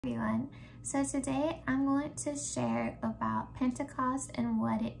Everyone. So today I'm going to share about Pentecost and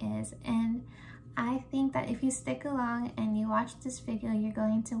what it is, and I think that if you stick along and you watch this video, you're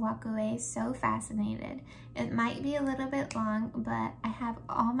going to walk away so fascinated. It might be a little bit long, but I have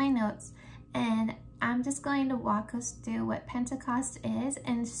all my notes and I'm just going to walk us through what Pentecost is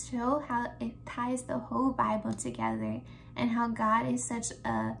and show how it ties the whole Bible together and how God is such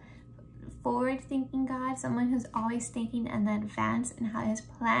a forward-thinking God, someone who's always thinking in advance, and how his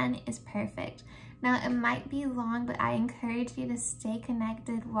plan is perfect. Now, it might be long, but I encourage you to stay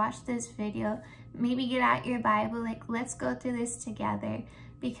connected, watch this video, maybe get out your Bible, let's go through this together,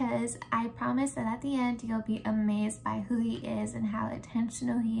 because I promise that at the end, you'll be amazed by who he is and how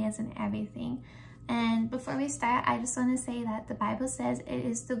intentional he is in everything. And before we start, I just want to say that the Bible says it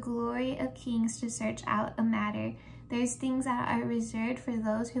is the glory of kings to search out a matter. There's things that are reserved for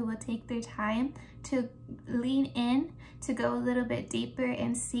those who will take their time to lean in, to go a little bit deeper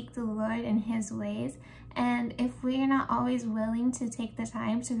and seek the Lord and his ways. And if we're not always willing to take the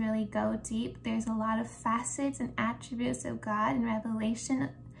time to really go deep, there's a lot of facets and attributes of God and revelation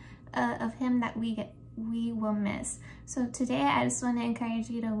of him that we will miss. So today I just want to encourage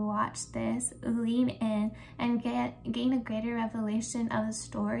you to watch this, lean in, and gain a greater revelation of the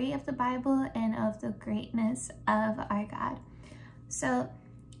story of the Bible and of the greatness of our God. So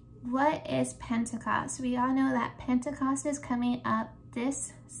what is Pentecost? We all know that Pentecost is coming up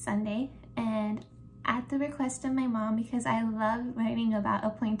this Sunday, and at the request of my mom, because I love learning about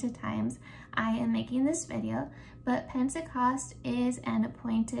appointed times, I am making this video. But Pentecost is an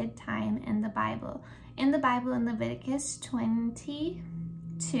appointed time in the Bible. In the Bible, in Leviticus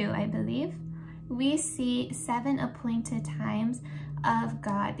 22, I believe, we see 7 appointed times of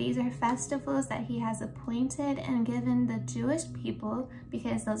God. These are festivals that he has appointed and given the Jewish people,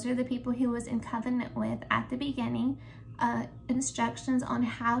 because those are the people he was in covenant with at the beginning, instructions on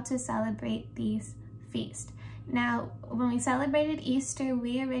how to celebrate these feasts. Now, when we celebrated Easter,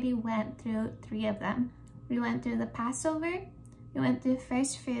 we already went through 3 of them. We went through the Passover, we went through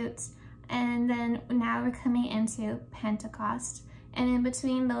first fruits, and then now we're coming into Pentecost. And in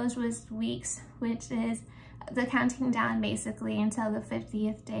between those was weeks, which is the counting down basically until the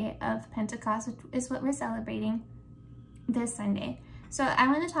 50th day of Pentecost, which is what we're celebrating this Sunday. So I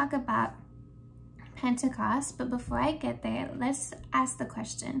want to talk about Pentecost, but before I get there, let's ask the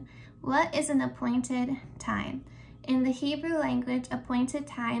question, what is an appointed time? In the Hebrew language, appointed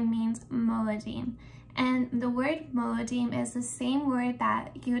time means moedim. And the word moedim is the same word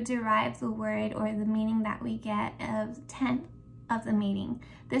that you derive the word or the meaning that we get of tent of the meeting.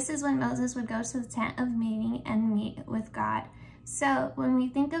 This is when Moses would go to the tent of meeting and meet with God. So when we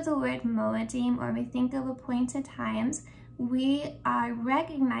think of the word moedim, or we think of appointed times, we are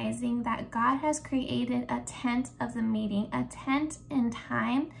recognizing that God has created a tent of the meeting, a tent in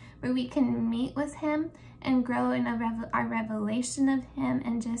time where we can meet with him and grow in our revelation of him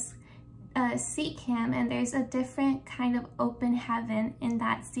and just seek him. And there's a different kind of open heaven in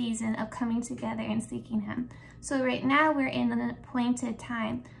that season of coming together and seeking him. So right now we're in an appointed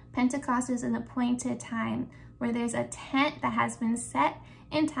time. Pentecost is an appointed time where there's a tent that has been set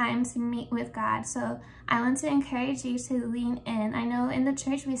in time to meet with God. So I want to encourage you to lean in. I know in the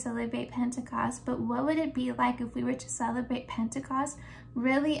church we celebrate Pentecost, but what would it be like if we were to celebrate Pentecost,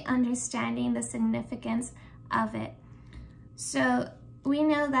 really understanding the significance of it? So we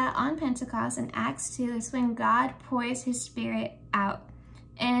know that on Pentecost in Acts 2 is when God pours his Spirit out.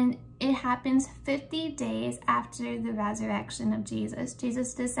 And it happens 50 days after the resurrection of Jesus.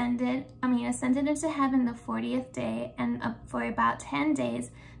 Jesus ascended into heaven the 40th day, and for about 10 days,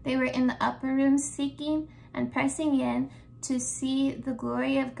 they were in the upper room seeking and pressing in to see the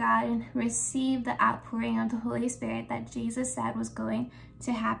glory of God and receive the outpouring of the Holy Spirit that Jesus said was going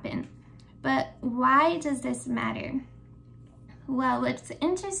to happen. But why does this matter? Well, what's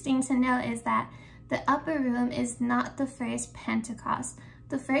interesting to note is that the upper room is not the first Pentecost.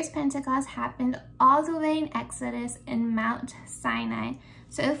 The first Pentecost happened all the way in Exodus in Mount Sinai.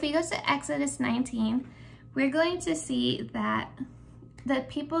 So if we go to Exodus 19, we're going to see that the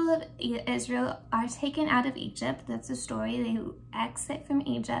people of Israel are taken out of Egypt. That's the story. They exit from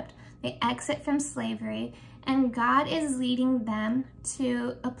Egypt. They exit from slavery. And God is leading them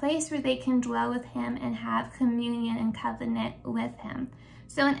to a place where they can dwell with him and have communion and covenant with him.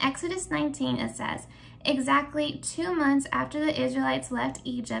 So in Exodus 19, it says, exactly 2 months after the Israelites left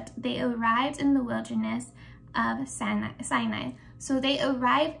Egypt, they arrived in the wilderness of Sinai. So they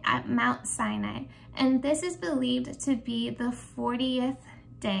arrived at Mount Sinai, and this is believed to be the 40th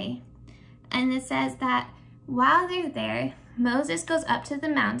day. And it says that while they're there, Moses goes up to the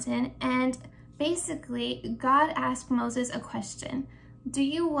mountain, and basically God asked Moses a question. do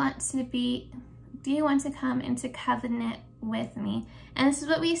you want to come into covenant with me? And this is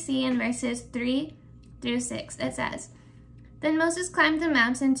what we see in verses 3 through 6. It says, Then Moses climbed the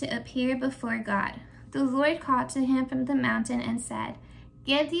mountain to appear before God. The Lord called to him from the mountain and said,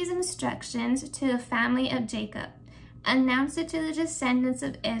 Give these instructions to the family of Jacob. Announce it to the descendants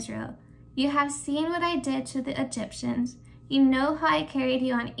of Israel. You have seen what I did to the Egyptians. You know how I carried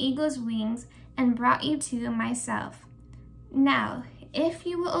you on eagle's wings and brought you to myself. Now, if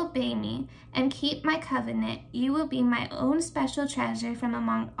you will obey me and keep my covenant, you will be my own special treasure from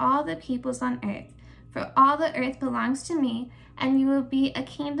among all the peoples on earth. For all the earth belongs to me, and you will be a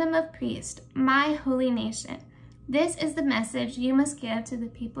kingdom of priests, my holy nation. This is the message you must give to the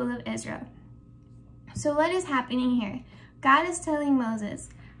people of Israel. So what is happening here? God is telling Moses,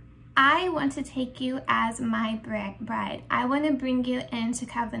 I want to take you as my bride. I want to bring you into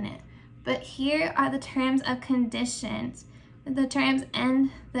covenant. But here are the terms of conditions. The terms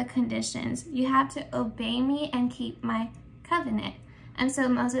and the conditions. You have to obey me and keep my covenant. And so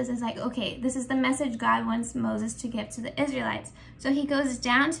Moses is like, okay, this is the message God wants Moses to give to the Israelites. So he goes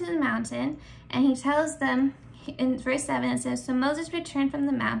down to the mountain and he tells them, in verse 7 it says, So Moses returned from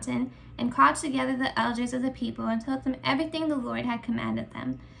the mountain and called together the elders of the people and told them everything the Lord had commanded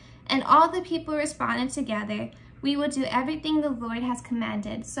them. And all the people responded together, We will do everything the Lord has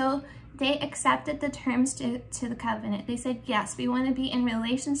commanded. So they accepted the terms to the covenant. They said, yes, we want to be in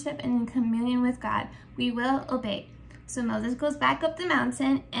relationship and in communion with God. We will obey. So Moses goes back up the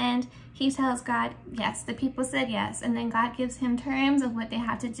mountain and he tells God, yes, the people said yes. And then God gives him terms of what they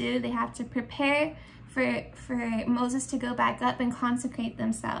have to do. They have to prepare for Moses to go back up and consecrate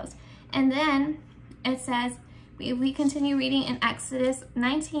themselves. And then it says, we continue reading in Exodus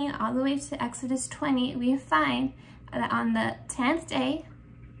 19 all the way to Exodus 20, we find that on the 10th day,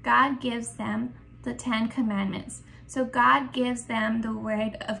 God gives them the 10 commandments. So God gives them the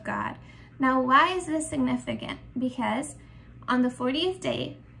word of God. Now, why is this significant? Because on the 40th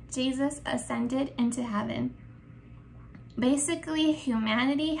day, Jesus ascended into heaven. Basically,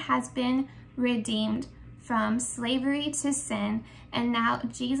 humanity has been redeemed from slavery to sin, and now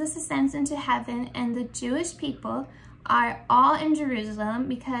Jesus ascends into heaven, and the Jewish people are all in Jerusalem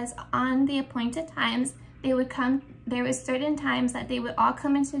because on the appointed times they would come. There were certain times that they would all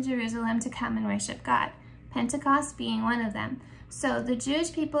come into Jerusalem to come and worship God, Pentecost being one of them. So the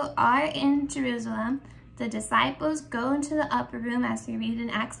Jewish people are in Jerusalem. The disciples go into the upper room, as we read in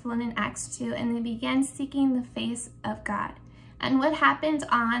Acts 1 and Acts 2, and they begin seeking the face of God. And what happens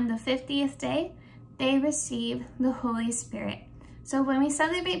on the 50th day? They receive the Holy Spirit. So when we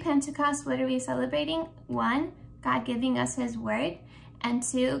celebrate Pentecost, what are we celebrating? 1, God giving us his word, and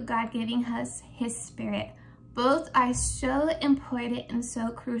 2, God giving us his spirit. Both are so important and so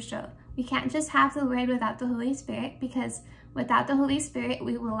crucial. We can't just have the word without the Holy Spirit, because without the Holy Spirit,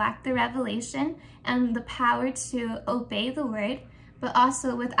 we will lack the revelation and the power to obey the word. But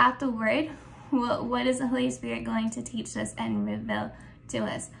also without the word, what is the Holy Spirit going to teach us and reveal to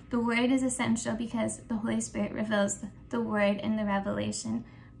us? The word is essential because the Holy Spirit reveals the word and the revelation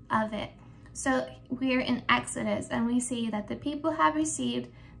of it. So we're in Exodus and we see that the people have received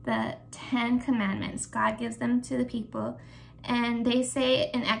the 10 commandments. God gives them to the people. And they say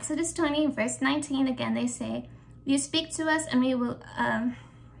in Exodus 20, verse 19, again, they say, you speak to us and we will,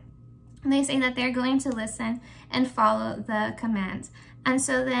 they say that they're going to listen and follow the commands. And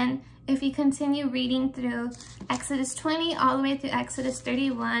so then if you continue reading through Exodus 20 all the way through Exodus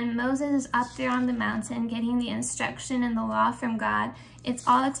 31, Moses is up there on the mountain getting the instruction and the law from God. It's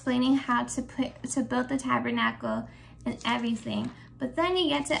all explaining how to build the tabernacle and everything. But then you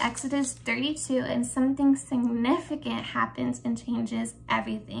get to Exodus 32 and something significant happens and changes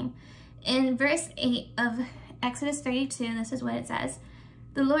everything. In verse 8 of Exodus 32, this is what it says.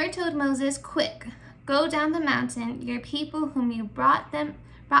 The Lord told Moses, quick, go down the mountain. Your people whom you brought from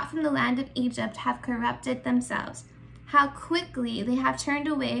the land of Egypt have corrupted themselves. How quickly they have turned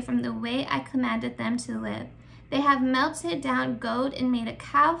away from the way I commanded them to live. They have melted down gold and made a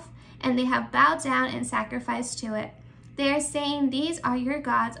calf, and they have bowed down and sacrificed to it. They are saying, these are your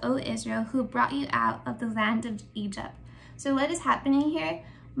gods, O Israel, who brought you out of the land of Egypt. So what is happening here?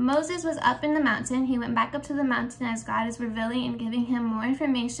 Moses was up in the mountain. He went back up to the mountain as God is revealing and giving him more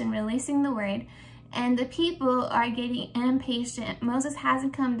information, releasing the word. And the people are getting impatient. Moses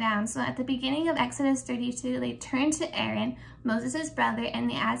hasn't come down. So at the beginning of Exodus 32, they turn to Aaron, Moses' brother, and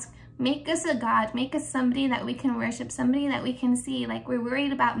they ask, make us a God, make us somebody that we can worship, somebody that we can see. Like, we're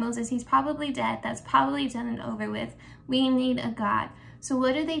worried about Moses. He's probably dead. That's probably done and over with. We need a God. So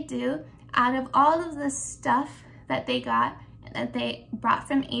what do? Out of all of the stuff that they got, that they brought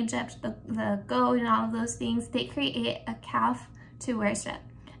from Egypt, the gold and all of those things, they create a calf to worship.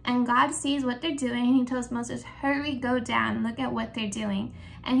 And God sees what they're doing, and he tells Moses, hurry, go down, look at what they're doing.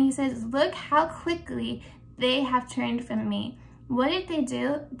 And he says, look how quickly they have turned from me. What did they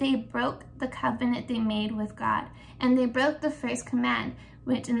do? They broke the covenant they made with God. And they broke the first command,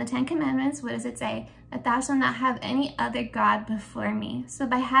 which in the 10 Commandments, what does it say? That thou shalt not have any other God before me. So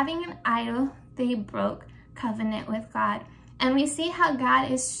by having an idol, they broke covenant with God. And we see how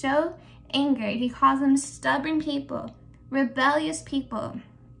God is so angered. He calls them stubborn people, rebellious people.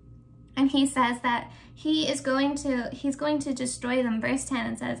 And he says that he's going to destroy them. Verse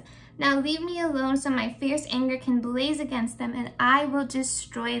 10, it says, now leave me alone so my fierce anger can blaze against them, and I will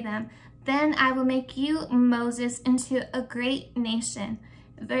destroy them. Then I will make you, Moses, into a great nation.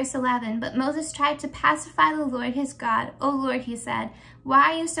 Verse 11, but Moses tried to pacify the Lord his God. O Lord, he said,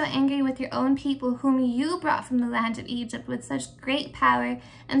 why are you so angry with your own people, whom you brought from the land of Egypt with such great power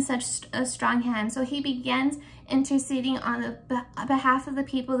and such a strong hand? So he begins interceding on the behalf of the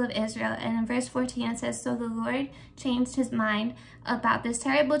people of Israel. And in verse 14 it says, so the Lord changed his mind about this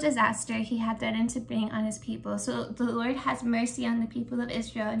terrible disaster he had threatened to bring on his people. So the Lord has mercy on the people of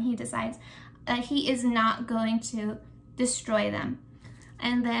Israel, and he decides that he is not going to destroy them.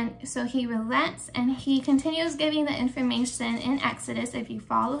 And then, so he relents, and he continues giving the information in Exodus, if you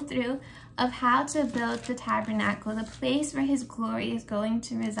follow through, of how to build the tabernacle, the place where his glory is going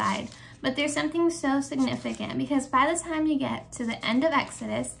to reside. But there's something so significant, because by the time you get to the end of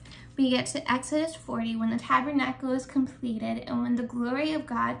Exodus, we get to Exodus 40, when the tabernacle is completed and when the glory of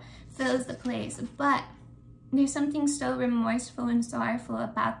God fills the place. But there's something so remorseful and sorrowful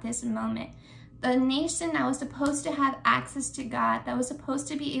about this moment. The nation that was supposed to have access to God, that was supposed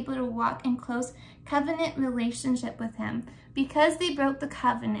to be able to walk in close covenant relationship with him, because they broke the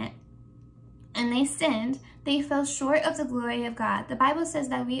covenant and they sinned, they fell short of the glory of God. The Bible says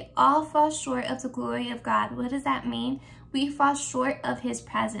that we all fall short of the glory of God. What does that mean? We fall short of his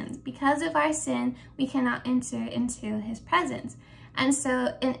presence. Because of our sin, we cannot enter into his presence. And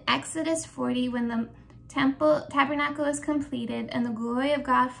so in Exodus 40, when the tabernacle is completed and the glory of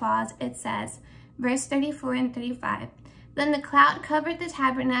God falls, it says, verse 34 and 35, then the cloud covered the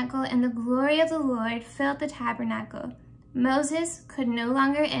tabernacle, and the glory of the Lord filled the tabernacle. Moses could no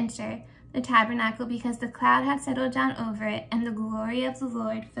longer enter the tabernacle because the cloud had settled down over it, and the glory of the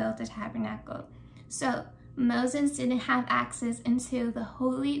Lord filled the tabernacle. So Moses didn't have access into the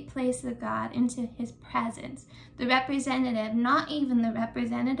holy place of God, into his presence. The representative, not even the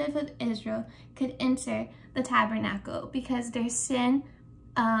representative of Israel, could enter the tabernacle because their sin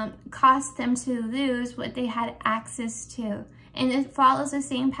caused them to lose what they had access to. And it follows the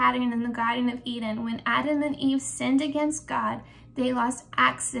same pattern in the Garden of Eden. When Adam and Eve sinned against God, they lost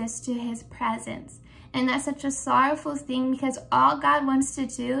access to his presence. And that's such a sorrowful thing, because all God wants to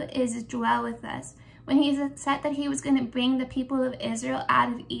do is dwell with us. When he said that he was going to bring the people of Israel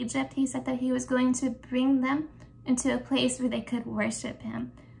out of Egypt, he said that he was going to bring them into a place where they could worship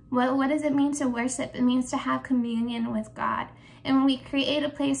him. What does it mean to worship? It means to have communion with God. And when we create a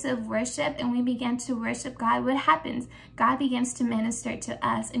place of worship and we begin to worship God, what happens? God begins to minister to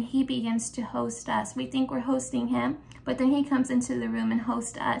us, and he begins to host us. We think we're hosting him, but then he comes into the room and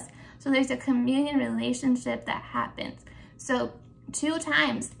hosts us. So there's a communion relationship that happens. So 2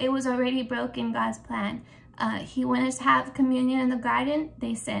 times it was already broken, God's plan. He wanted to have communion in the garden,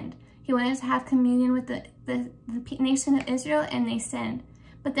 they sinned. He wanted to have communion with the nation of Israel, and they sinned.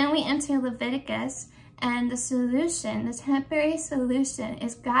 But then we enter Leviticus, and the solution, the temporary solution,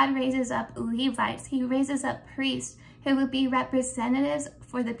 is God raises up Levites. He raises up priests who will be representatives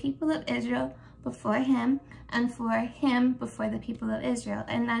for the people of Israel before him, and for him before the people of Israel.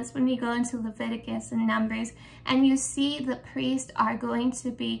 And that's when we go into Leviticus and Numbers, and you see the priests are going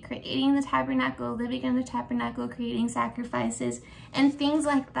to be creating the tabernacle, living in the tabernacle, creating sacrifices and things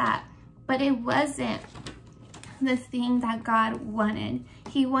like that. But it wasn't the thing that God wanted.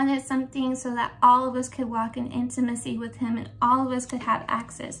 He wanted something so that all of us could walk in intimacy with him, and all of us could have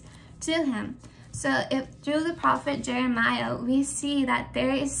access to him. So if through the prophet Jeremiah, we see that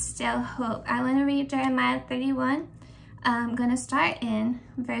there is still hope. I want to read Jeremiah 31. I'm going to start in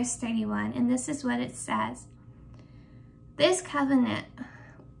verse 31, and this is what it says. This covenant,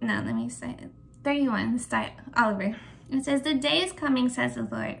 no, let me say it. 31, start all over. It says, the day is coming, says the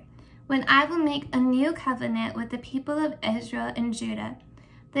Lord, when I will make a new covenant with the people of Israel and Judah.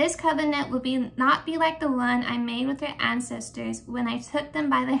 This covenant will not be like the one I made with their ancestors when I took them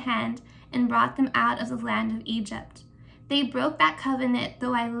by the hand and brought them out of the land of Egypt. They broke that covenant,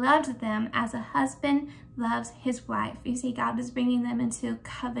 though I loved them as a husband loves his wife. You see, God was bringing them into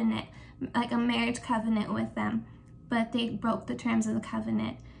covenant, like a marriage covenant with them, but they broke the terms of the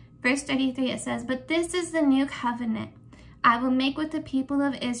covenant. Verse 33, it says, but this is the new covenant I will make with the people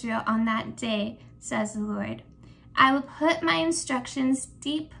of Israel on that day, says the Lord. I will put my instructions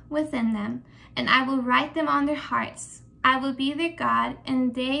deep within them, and I will write them on their hearts. I will be their God,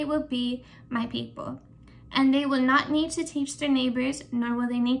 and they will be my people. And they will not need to teach their neighbors, nor will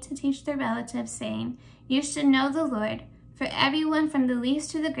they need to teach their relatives, saying, you should know the Lord, for everyone from the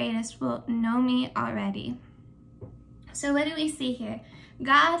least to the greatest will know me already. So what do we see here?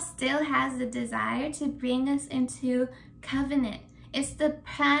 God still has the desire to bring us into covenant. It's the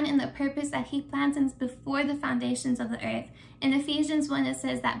plan and the purpose that he planned since before the foundations of the earth. In Ephesians 1, it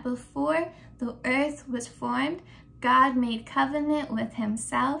says that before the earth was formed, God made covenant with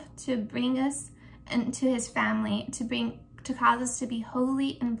himself to bring us into his family, to cause us to be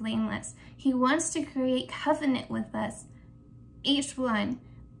holy and blameless. He wants to create covenant with us, each one,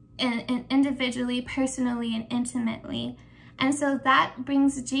 and individually, personally, and intimately. And so that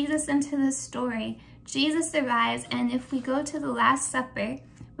brings Jesus into the story. Jesus arrives, and if we go to the Last Supper,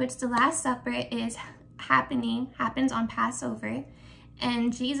 which the Last Supper happens on Passover,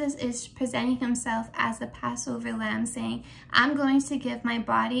 and Jesus is presenting himself as the Passover lamb, saying, I'm going to give my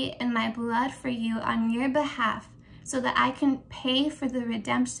body and my blood for you on your behalf so that I can pay for the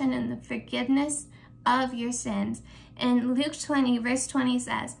redemption and the forgiveness of your sins. And Luke 20, verse 20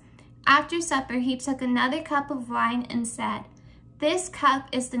 says, after supper, he took another cup of wine and said, this cup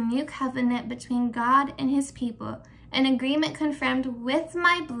is the new covenant between God and his people, an agreement confirmed with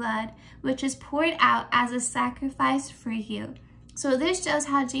my blood, which is poured out as a sacrifice for you. So this shows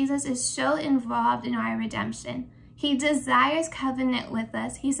how Jesus is so involved in our redemption. He desires covenant with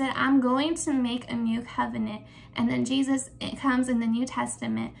us. He said, I'm going to make a new covenant. And then Jesus comes in the New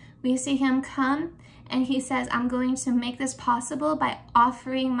Testament. We see him come and he says, I'm going to make this possible by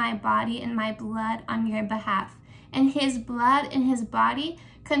offering my body and my blood on your behalf. And his blood and his body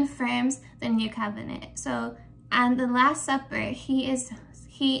confirms the new covenant. So on the Last Supper, he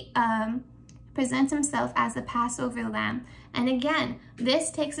presents himself as the Passover lamb. And again,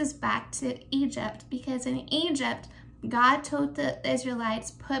 this takes us back to Egypt, because in Egypt, God told the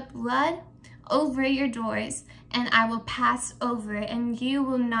Israelites, put blood over your doors and I will pass over, and you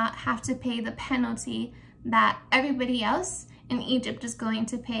will not have to pay the penalty that everybody else in Egypt is going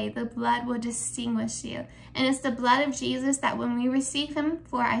to pay. The blood will distinguish you. And it's the blood of Jesus that when we receive him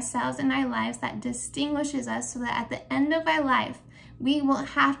for ourselves in our lives, that distinguishes us so that at the end of our life, we won't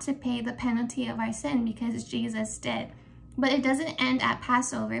have to pay the penalty of our sin because Jesus did. But it doesn't end at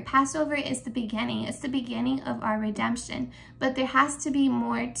Passover. Passover is the beginning. It's the beginning of our redemption. But there has to be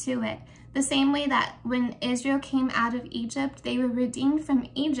more to it. The same way that when Israel came out of Egypt, they were redeemed from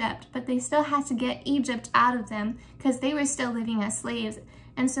Egypt, but they still had to get Egypt out of them because they were still living as slaves.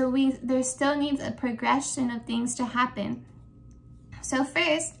 And so there still needs a progression of things to happen. So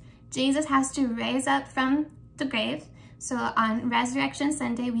first, Jesus has to raise up from the grave. So on Resurrection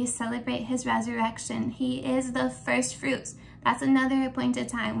Sunday, we celebrate his resurrection. He is the first fruits. That's another appointed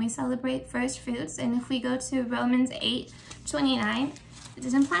time. We celebrate first fruits. And if we go to Romans 8:29, I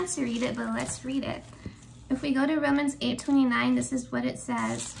didn't plan to read it, but let's read it. If we go to Romans 8:29, this is what it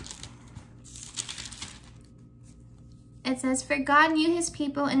says. It says, for God knew his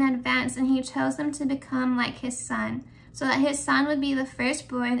people in advance, and he chose them to become like his son, so that his son would be the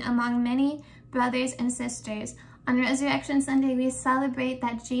firstborn among many brothers and sisters. On Resurrection Sunday, we celebrate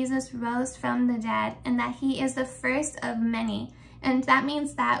that Jesus rose from the dead and that he is the first of many. And that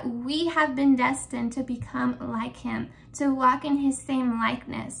means that we have been destined to become like him, to walk in his same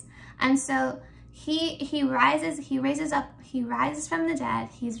likeness. And so he rises from the dead,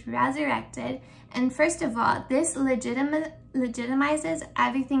 he's resurrected. And first of all, this legitimizes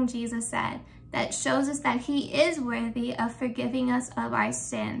everything Jesus said. That shows us that he is worthy of forgiving us of our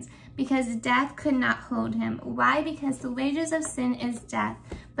sins, because death could not hold him. Why? Because the wages of sin is death.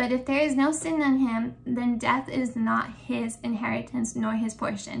 But if there is no sin in him, then death is not his inheritance nor his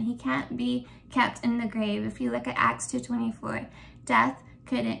portion. He can't be kept in the grave. If you look at Acts 2:24, death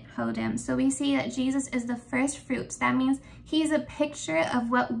couldn't hold him. So we see that Jesus is the first fruits. That means he's a picture of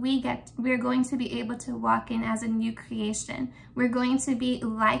what we're going to be able to walk in as a new creation. We're going to be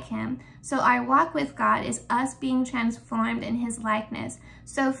like him. So our walk with God is us being transformed in his likeness.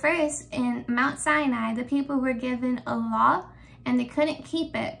 So first, in Mount Sinai, the people were given a law and they couldn't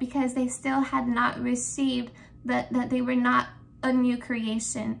keep it because they still had not received that they were not a new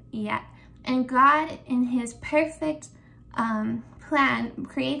creation yet. And God, in his perfect plan,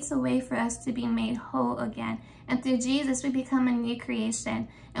 creates a way for us to be made whole again. And through Jesus, we become a new creation.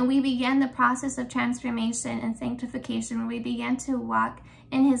 And we begin the process of transformation and sanctification, where we begin to walk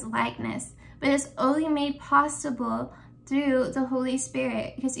in his likeness. But it's only made possible through the Holy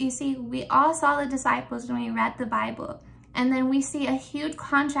Spirit. Because you see, we all saw the disciples when we read the Bible. And then we see a huge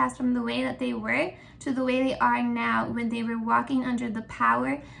contrast from the way that they were to the way they are now when they were walking under the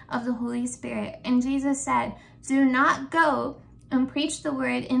power of the Holy Spirit. And Jesus said, do not go and preach the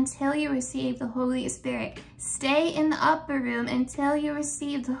word until you receive the Holy Spirit. Stay in the upper room until you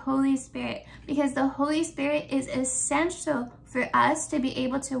receive the Holy Spirit, because the Holy Spirit is essential for us to be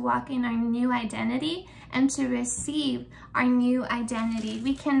able to walk in our new identity and to receive our new identity.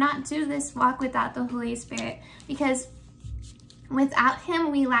 We cannot do this walk without the Holy Spirit, because without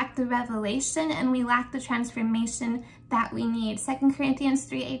him, we lack the revelation and we lack the transformation that we need. 2 Corinthians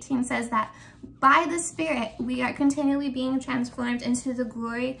 3:18 says that by the Spirit, we are continually being transformed into the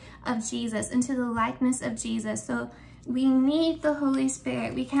glory of Jesus, into the likeness of Jesus. So we need the Holy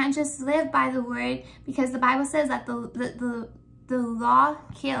Spirit. We can't just live by the word, because the Bible says that the law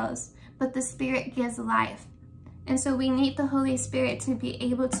kills, but the Spirit gives life. And so we need the Holy Spirit to be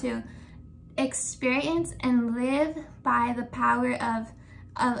able to experience and live by the power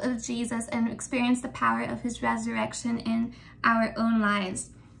of Jesus and experience the power of his resurrection in our own lives.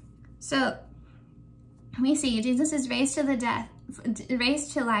 So we see Jesus is raised to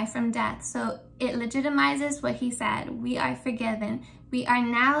life from death. So it legitimizes what he said. We are forgiven. We are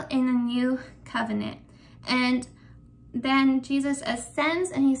now in a new covenant. And then Jesus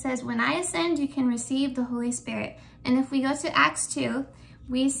ascends and he says, when I ascend, you can receive the Holy Spirit. And if we go to Acts 2,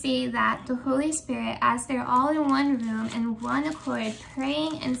 we see that the Holy Spirit, as they're all in one room in one accord,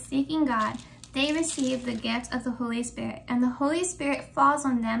 praying and seeking God, they receive the gift of the Holy Spirit. And the Holy Spirit falls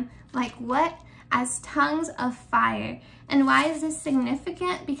on them like what? As tongues of fire. And why is this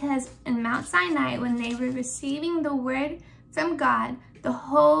significant? Because in Mount Sinai, when they were receiving the word from God, the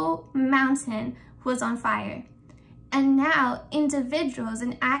whole mountain was on fire. And now individuals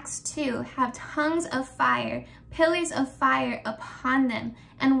in Acts 2 have tongues of fire, pillars of fire upon them.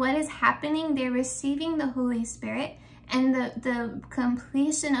 And what is happening? They're receiving the Holy Spirit, and the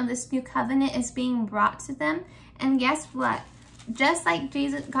completion of this new covenant is being brought to them. And guess what? Just like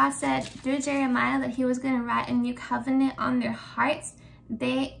God said through Jeremiah that he was going to write a new covenant on their hearts,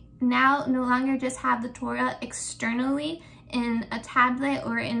 they now no longer just have the Torah externally in a tablet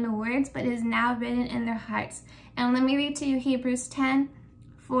or in the words, but is now written in their hearts. And let me read to you Hebrews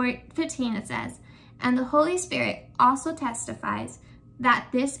 10:15. It says, and the Holy Spirit also testifies that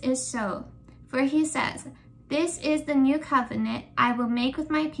this is so. For he says, this is the new covenant I will make with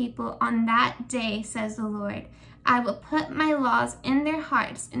my people on that day, says the Lord. I will put my laws in their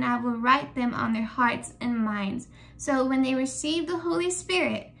hearts, and I will write them on their hearts and minds. So when they receive the Holy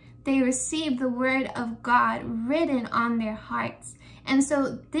Spirit, they receive the word of God written on their hearts. And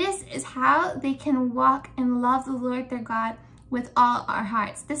so this is how they can walk and love the Lord their God with all our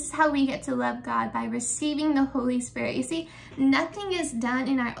hearts. This is how we get to love God, by receiving the Holy Spirit. You see, nothing is done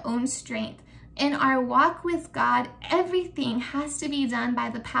in our own strength. In our walk with God, everything has to be done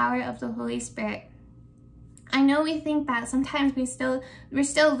by the power of the Holy Spirit. I know we think that sometimes we're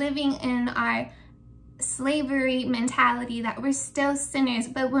still living in our slavery mentality, that we're still sinners,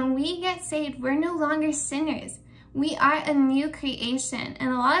 but when we get saved, we're no longer sinners. We are a new creation. And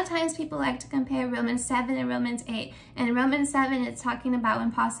a lot of times people like to compare Romans 7 and Romans 8. And in Romans 7, it's talking about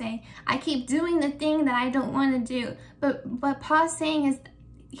when Paul's saying, I keep doing the thing that I don't want to do. But what Paul's saying is,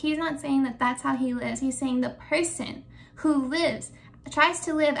 he's not saying that that's how he lives. He's saying the person who tries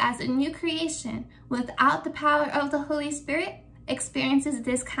to live as a new creation without the power of the Holy Spirit experiences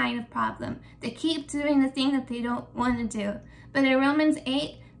this kind of problem. They keep doing the thing that they don't want to do. But in Romans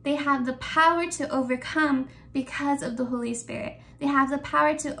 8, they have the power to overcome because of the Holy Spirit. They have the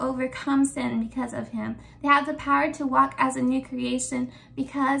power to overcome sin because of him. They have the power to walk as a new creation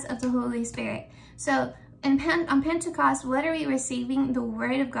because of the Holy Spirit. So on Pentecost, what are we receiving? The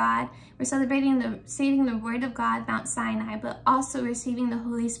Word of God. We're receiving the Word of God, Mount Sinai, but also receiving the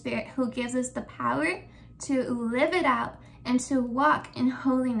Holy Spirit, who gives us the power to live it out and to walk in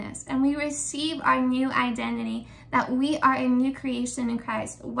holiness. And we receive our new identity, that we are a new creation in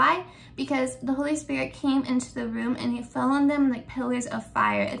Christ. Why? Because the Holy Spirit came into the room and he fell on them like pillars of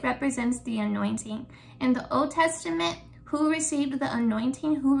fire. It represents the anointing. In the Old Testament, who received the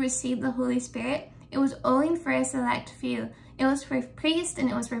anointing, who received the Holy Spirit? It was only for a select few. It was for priests, and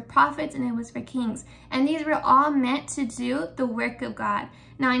it was for prophets, and it was for kings. And these were all meant to do the work of God.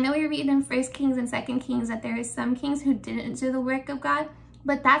 Now, I know we read in 1 Kings and 2 Kings that there is some kings who didn't do the work of God,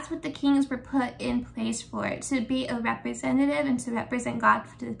 but that's what the kings were put in place for, to be a representative and to represent God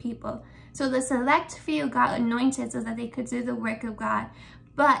to the people. So the select few got anointed so that they could do the work of God.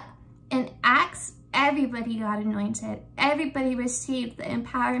 But in Acts, everybody got anointed. Everybody received the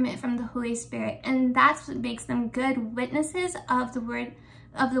empowerment from the Holy Spirit. And that's what makes them good witnesses of the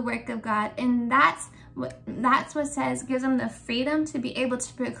work of God. And that's That's what says, gives them the freedom to be able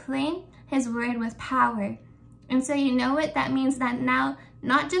to proclaim his word with power. And so you know what that means, that now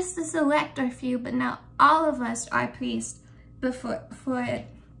not just the select or few, but now all of us are priests for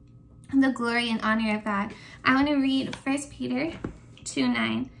the glory and honor of God. I want to read 1 Peter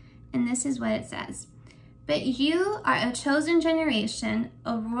 2:9, and this is what it says. But you are a chosen generation,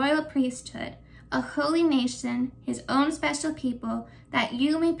 a royal priesthood, a holy nation, his own special people, that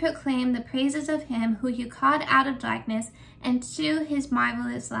you may proclaim the praises of him who you called out of darkness and to his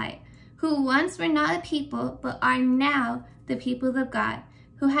marvelous light, who once were not a people, but are now the people of God,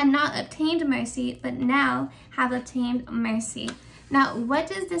 who had not obtained mercy, but now have obtained mercy. Now, what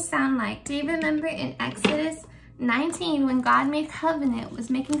does this sound like? Do you remember in Exodus 19, when God was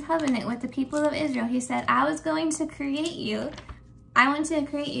making covenant with the people of Israel? He said, I was going to create you. I want to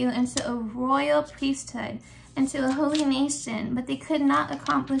create you into a royal priesthood, into a holy nation, but they could not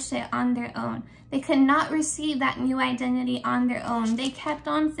accomplish it on their own. They could not receive that new identity on their own. They kept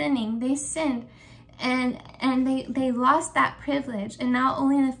on sinning. They sinned, and they lost that privilege, and now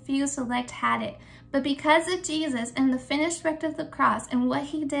only the few select had it. But because of Jesus and the finished work of the cross and what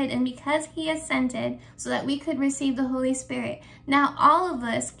he did, and because he ascended so that we could receive the Holy Spirit, now all of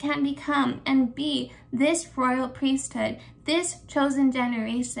us can become and be this royal priesthood, this chosen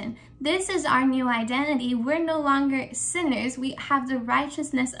generation. This is our new identity. We're no longer sinners. We have the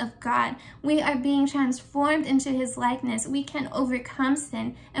righteousness of God. We are being transformed into his likeness. We can overcome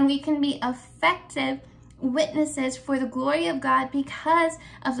sin, and we can be effective witnesses for the glory of God because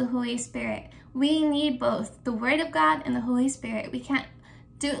of the Holy Spirit. We need both the Word of God and the Holy Spirit. We can't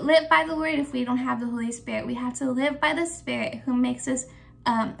live by the Word if we don't have the Holy Spirit. We have to live by the Spirit who makes us,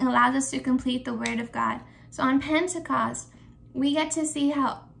 allows us to complete the Word of God. So on Pentecost, we get to see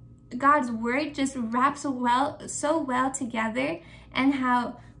how God's Word just wraps so well together, and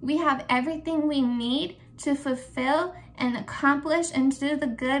how we have everything we need to fulfill and accomplish and do the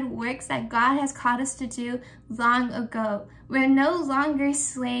good works that God has called us to do long ago. We're no longer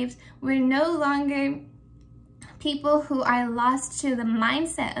slaves. We're no longer people who are lost to the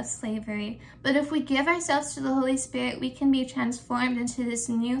mindset of slavery. But if we give ourselves to the Holy Spirit, we can be transformed into this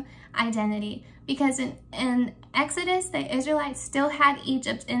new identity. Because in Exodus, the Israelites still had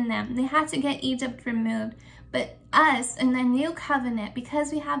Egypt in them. They had to get Egypt removed. But us, in the new covenant,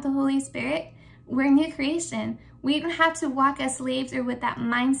 because we have the Holy Spirit, we're new creation. We don't have to walk as slaves or with that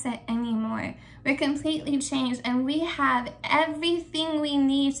mindset anymore. We're completely changed, and we have everything we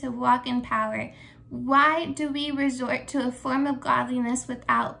need to walk in power. Why do we resort to a form of godliness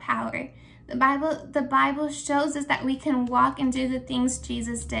without power? The Bible shows us that we can walk and do the things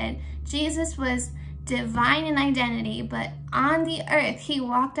Jesus did. Jesus was divine in identity, but on the earth, he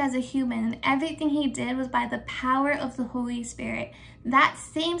walked as a human, and everything he did was by the power of the Holy Spirit. That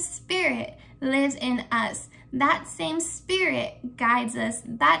same Spirit lives in us. That same Spirit guides us.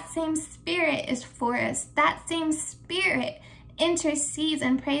 That same Spirit is for us. That same Spirit intercedes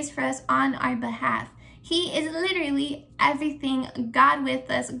and prays for us on our behalf. He is literally everything. God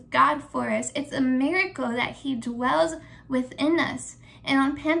with us, God for us. It's a miracle that he dwells within us. And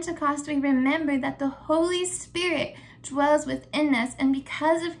on Pentecost, we remember that the Holy Spirit dwells within us, and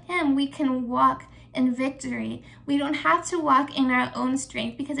because of him, we can walk in victory. We don't have to walk in our own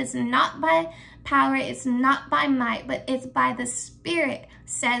strength, because it's not by power, it's not by might, but it's by the Spirit,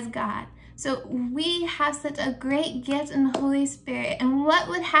 says God. So we have such a great gift in the Holy Spirit. And what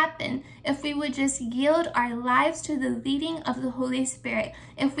would happen if we would just yield our lives to the leading of the Holy Spirit?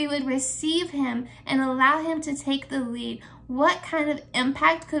 If we would receive him and allow him to take the lead, what kind of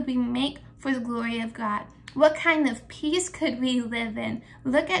impact could we make for the glory of God? What kind of peace could we live in?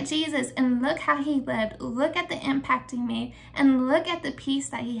 Look at Jesus and look how he lived. Look at the impact he made, and look at the peace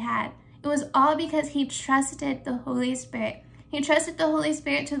that he had. It was all because he trusted the Holy Spirit. He trusted the Holy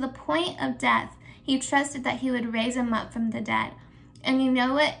Spirit to the point of death. He trusted that he would raise him up from the dead. And you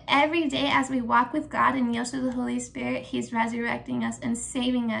know what? Every day as we walk with God and yield to the Holy Spirit, he's resurrecting us and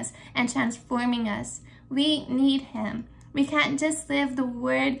saving us and transforming us. We need him. We can't just live the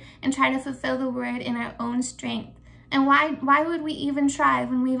word and try to fulfill the word in our own strength. And why would we even try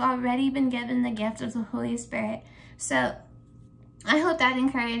when we've already been given the gift of the Holy Spirit? So I hope that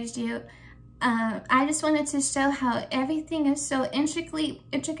encouraged you. I just wanted to show how everything is so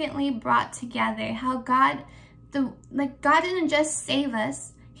intricately brought together. How God didn't just save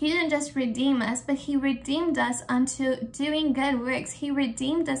us. He didn't just redeem us, but he redeemed us unto doing good works. He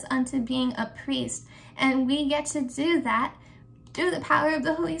redeemed us unto being a priest. And we get to do that through the power of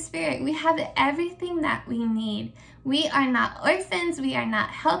the Holy Spirit. We have everything that we need. We are not orphans. We are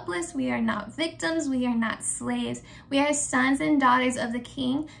not helpless. We are not victims. We are not slaves. We are sons and daughters of the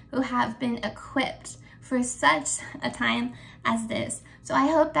King who have been equipped. for such a time as this. So I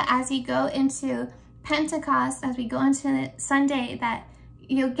hope that as you go into Pentecost, as we go into Sunday, that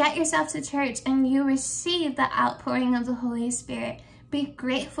you'll get yourself to church and you receive the outpouring of the Holy Spirit. Be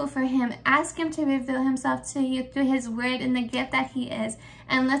grateful for him. Ask him to reveal himself to you through his word and the gift that he is.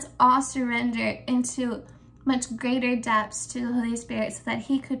 And let's all surrender into much greater depths to the Holy Spirit so that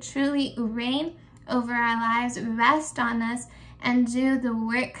he could truly reign over our lives, rest on us, and do the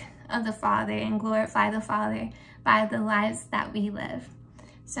work of the Father and glorify the Father by the lives that we live.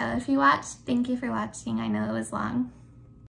 So if you watched, thank you for watching. I know it was long.